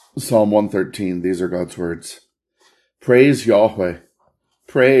Psalm 113, these are God's words. Praise Yahweh.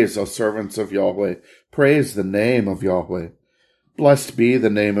 Praise, O servants of Yahweh. Praise the name of Yahweh. Blessed be the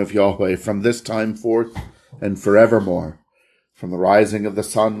name of Yahweh from this time forth and forevermore. From the rising of the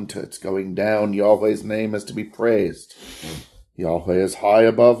sun to its going down, Yahweh's name is to be praised. Yahweh is high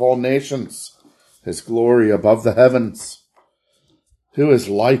above all nations, his glory above the heavens. Who is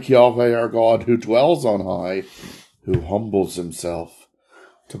like Yahweh our God, who dwells on high, who humbles himself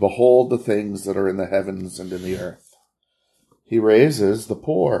to behold the things that are in the heavens and in the earth? He raises the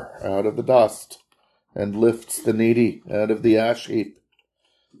poor out of the dust and lifts the needy out of the ash heap,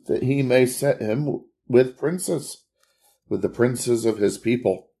 that he may set him with princes, with the princes of his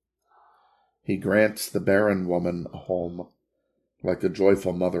people. He grants the barren woman a home, like a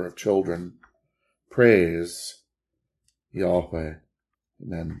joyful mother of children. Praise Yahweh.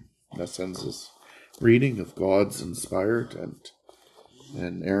 Amen. That ends this reading of God's inspired and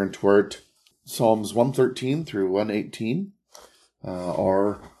inerrant word. Psalms 113 through 118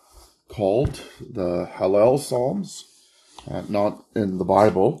 are called the Hallel Psalms. Not in the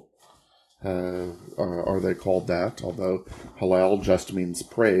Bible are they called that, although Hallel just means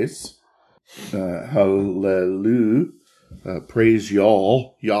praise. Hallelu, praise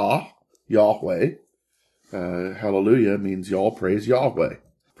Yahweh. Hallelujah means y'all praise Yahweh.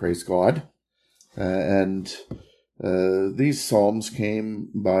 Praise God. And these psalms came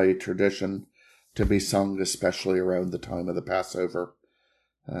by tradition to be sung especially around the time of the Passover,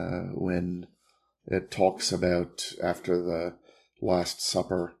 when it talks about after the Last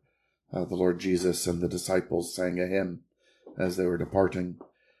Supper, the Lord Jesus and the disciples sang a hymn as they were departing.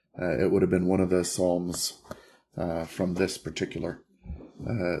 It would have been one of the psalms from this particular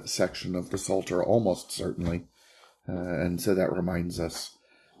section of the Psalter, almost certainly. And so that reminds us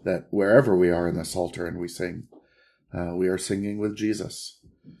that wherever we are in the Psalter and we sing, we are singing with Jesus.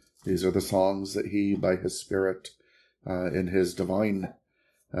 These are the songs that he, by his Spirit, in his divine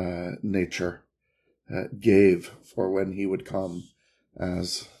nature, gave for when he would come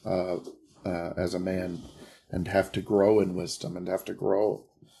as a man and have to grow in wisdom and have to grow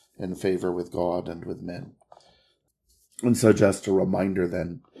in favor with God and with men. And so just a reminder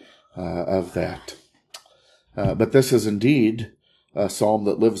then of that. But this is indeed a psalm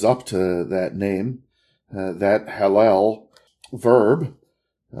that lives up to that name. That Hallel verb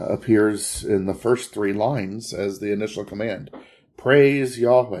appears in the first three lines as the initial command. Praise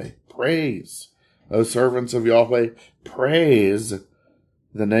Yahweh. Praise, O servants of Yahweh. Praise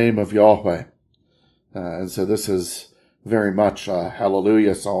the name of Yahweh. And so this is very much a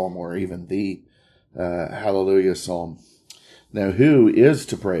hallelujah psalm, or even the hallelujah psalm. Now, who is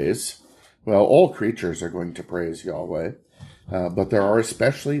to praise? Well, all creatures are going to praise Yahweh, but there are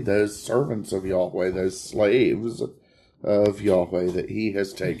especially those servants of Yahweh, those slaves of Yahweh that he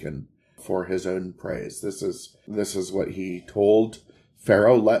has taken for his own praise. This is what he told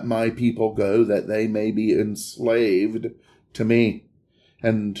Pharaoh, let my people go that they may be enslaved to me.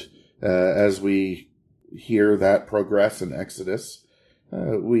 And as we hear that progress in Exodus,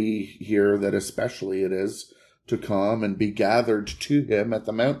 we hear that especially it is to come and be gathered to him at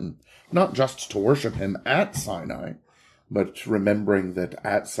the mountain, not just to worship him at Sinai, but remembering that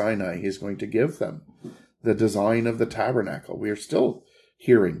at Sinai he's going to give them the design of the tabernacle. We are still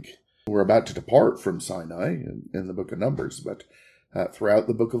hearing, we're about to depart from Sinai in the book of Numbers, but throughout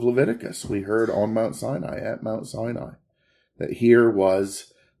the book of Leviticus, we heard on Mount Sinai, at Mount Sinai, that here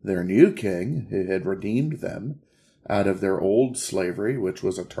was their new king who had redeemed them out of their old slavery, which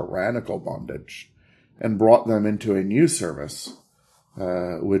was a tyrannical bondage, and brought them into a new service,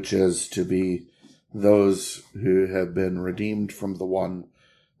 which is to be those who have been redeemed from the one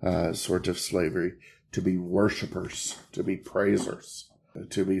sort of slavery, to be worshipers, to be praisers,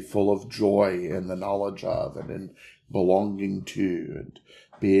 to be full of joy in the knowledge of and in belonging to and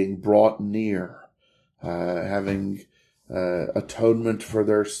being brought near, having atonement for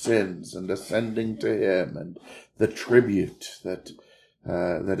their sins and ascending to him, and the tribute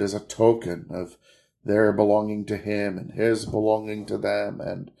that is a token of their belonging to him and his belonging to them,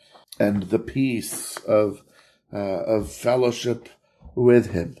 and the peace of fellowship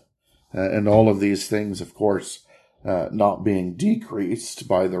with him, and all of these things, of course, not being decreased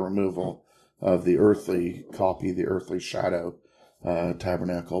by the removal of the earthly copy, the earthly shadow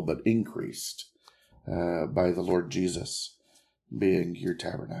tabernacle, but increased by the Lord Jesus being your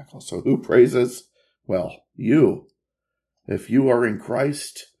tabernacle. So who praises? Well, you. If you are in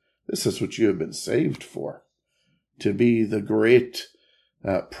Christ, this is what you have been saved for, to be the great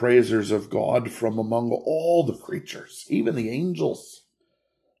praisers of God from among all the creatures. Even the angels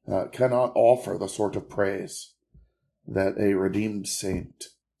cannot offer the sort of praise that a redeemed saint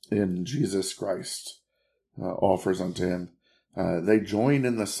in Jesus Christ offers unto him. They join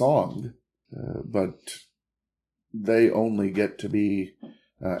in the song, but they only get to be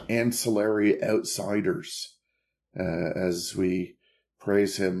ancillary outsiders as we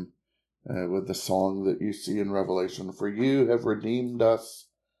praise him with the song that you see in Revelation, for you have redeemed us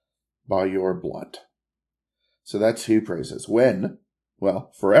by your blood. So that's who praises. When?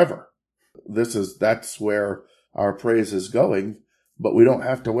 Well, forever. That's where our praise is going, but we don't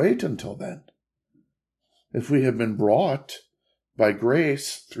have to wait until then. If we have been brought by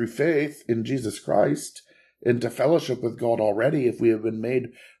grace through faith in Jesus Christ into fellowship with God already, if we have been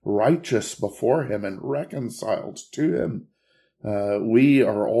made righteous before him and reconciled to him, we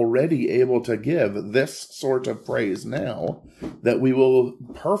are already able to give this sort of praise now that we will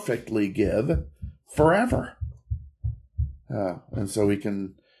perfectly give forever. And so we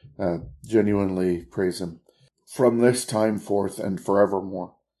can genuinely praise him from this time forth and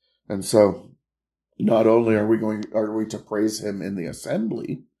forevermore. And so not only are we to praise him in the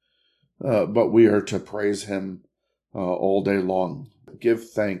assembly, but we are to praise him all day long. Give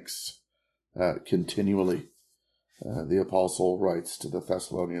thanks continually, the apostle writes to the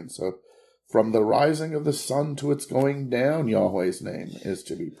Thessalonians. So from the rising of the sun to its going down, Yahweh's name is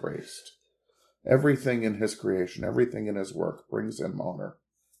to be praised. Everything in his creation, everything in his work brings him honor,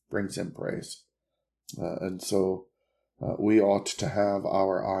 brings him praise. And so we ought to have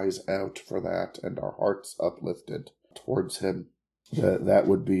our eyes out for that and our hearts uplifted towards him. That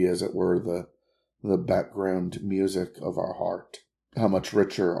would be, as it were, the background music of our heart. How much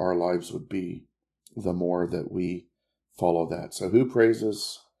richer our lives would be the more that we follow that. So who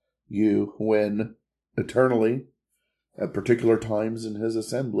praises you when? Eternally, at particular times in his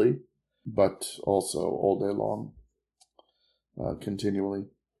assembly, but also all day long, continually.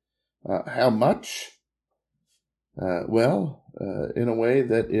 How much? Well, in a way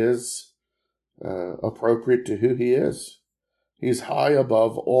that is appropriate to who he is. He's high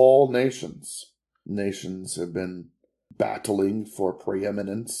above all nations. Nations have been battling for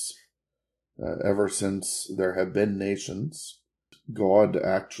preeminence ever since there have been nations. God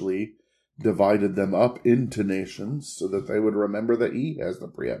actually divided them up into nations so that they would remember that he has the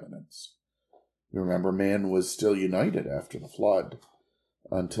preeminence. You remember, man was still united after the flood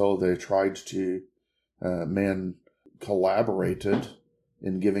until they tried to, man collaborated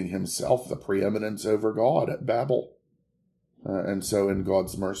in giving himself the preeminence over God at Babel. And so in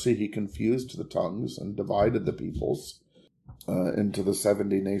God's mercy, he confused the tongues and divided the peoples into the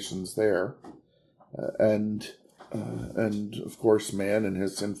 70 nations there. And of course, man in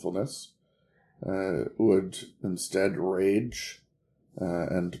his sinfulness would instead rage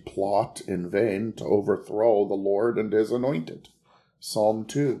and plot in vain to overthrow the Lord and his anointed. Psalm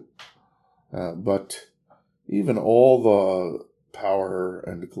 2. But even all the power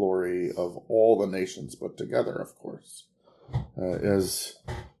and glory of all the nations put together, of course, is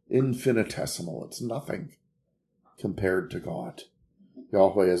infinitesimal. It's nothing compared to God.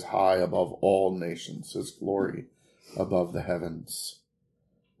 Yahweh is high above all nations, his glory above the heavens.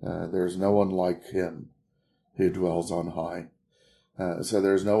 There's no one like him who dwells on high. So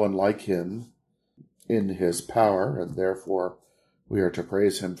there's no one like him in his power, and therefore we are to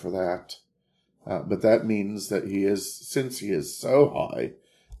praise him for that. But that means that since he is so high,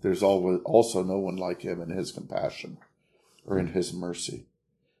 there's also no one like him in his compassion or in his mercy.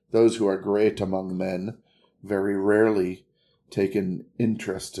 Those who are great among men very rarely take an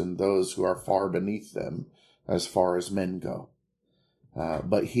interest in those who are far beneath them as far as men go.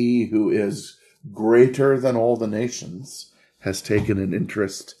 But he who is greater than all the nations has taken an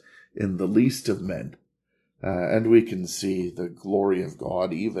interest in the least of men. And we can see the glory of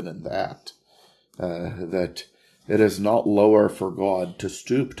God even in that, that it is not lower for God to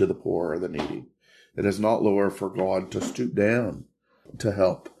stoop to the poor or the needy. It is not lower for God to stoop down to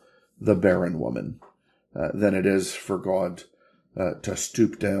help the barren woman than it is for God to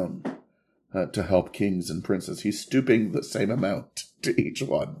stoop down to help kings and princes. He's stooping the same amount to each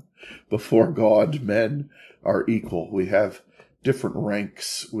one. Before God, men are equal. We have different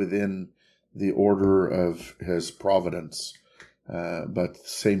ranks within the order of his providence, but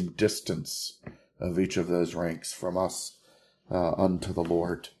same distance of each of those ranks from us unto the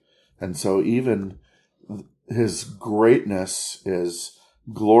Lord. And so even his greatness is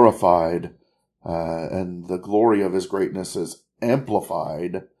glorified, and the glory of his greatness is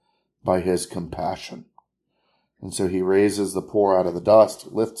amplified by his compassion. And so he raises the poor out of the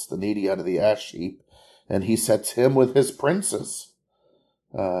dust, lifts the needy out of the ash heap, and he sets him with his princes.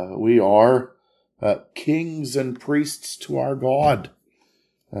 We are kings and priests to our God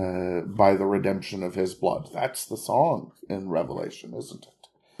by the redemption of his blood. That's the song in Revelation, isn't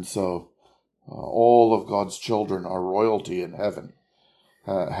it? So all of God's children are royalty in heaven,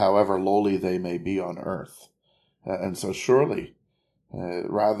 however lowly they may be on earth. And so surely,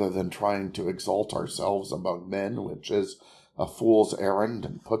 rather than trying to exalt ourselves among men, which is a fool's errand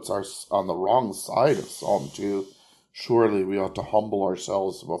and puts us on the wrong side of Psalm 2, surely we ought to humble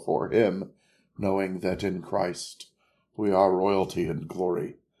ourselves before him, knowing that in Christ we are royalty and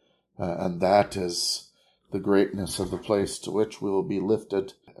glory. And that is the greatness of the place to which we will be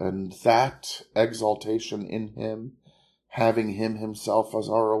lifted. And that exaltation in him, having him himself as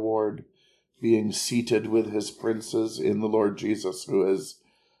our reward, being seated with his princes in the Lord Jesus, who is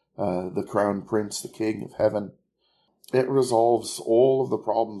the crown prince, the King of heaven, it resolves all of the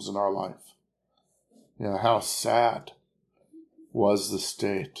problems in our life. How sad was the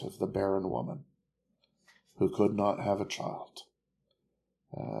state of the barren woman who could not have a child.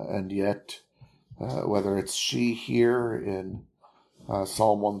 And yet, whether it's she here in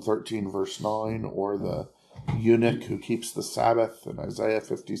Psalm 113 verse 9, or the eunuch who keeps the Sabbath in Isaiah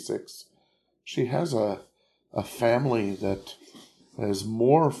 56, she has a family that is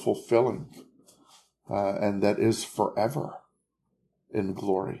more fulfilling and that is forever in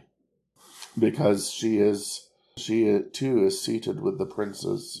glory, because she too is seated with the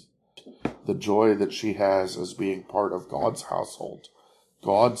princes. The joy that she has as being part of God's household,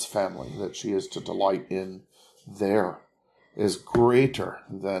 God's family that she is to delight in there, is greater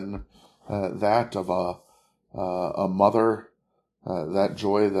than that of a mother, that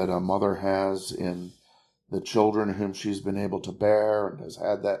joy that a mother has in the children whom she's been able to bear and has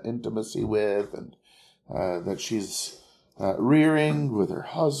had that intimacy with, and that she's rearing with her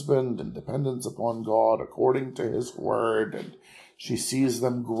husband in dependence upon God according to his word, and she sees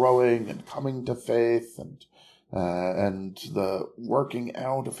them growing and coming to faith, and the working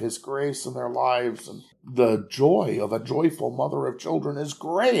out of his grace in their lives, and the joy of a joyful mother of children is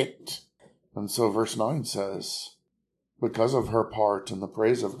great. And so verse 9 says, because of her part in the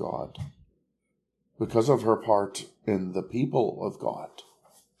praise of God, because of her part in the people of God,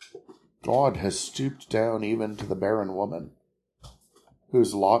 God has stooped down even to the barren woman,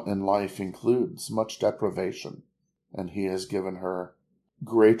 whose lot in life includes much deprivation, and he has given her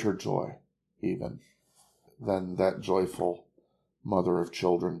greater joy even than that joyful mother of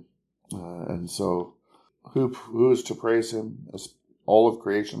children. And so who is to praise him? As all of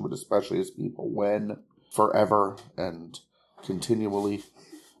creation, but especially his people, when forever and continually,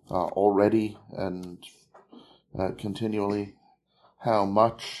 already and continually, how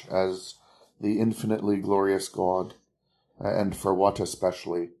much as the infinitely glorious God, and for what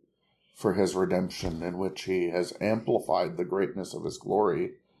especially? For his redemption, in which he has amplified the greatness of his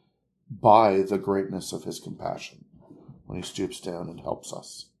glory by the greatness of his compassion, when he stoops down and helps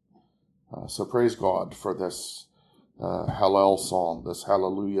us. So praise God for this Hallel psalm, this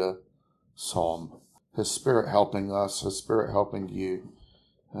Hallelujah psalm. His Spirit helping us, his Spirit helping you.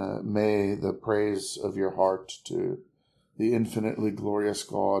 May the praise of your heart to the infinitely glorious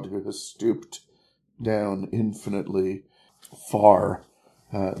God, who has stooped down infinitely far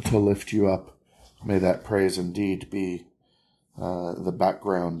to lift you up, may that praise indeed be the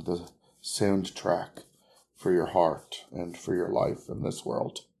background, the soundtrack for your heart and for your life in this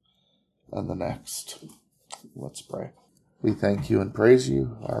world and the next. Let's pray. We thank you and praise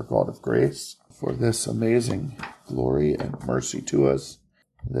you, our God of grace, for this amazing glory and mercy to us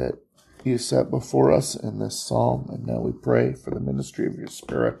that you set before us in this psalm. And now we pray for the ministry of your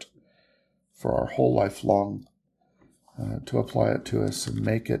Spirit for our whole life long, to apply it to us and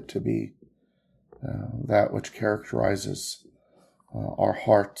make it to be that which characterizes our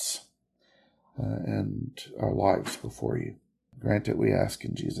hearts and our lives before you. Grant it, we ask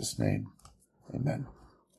in Jesus' name. Amen.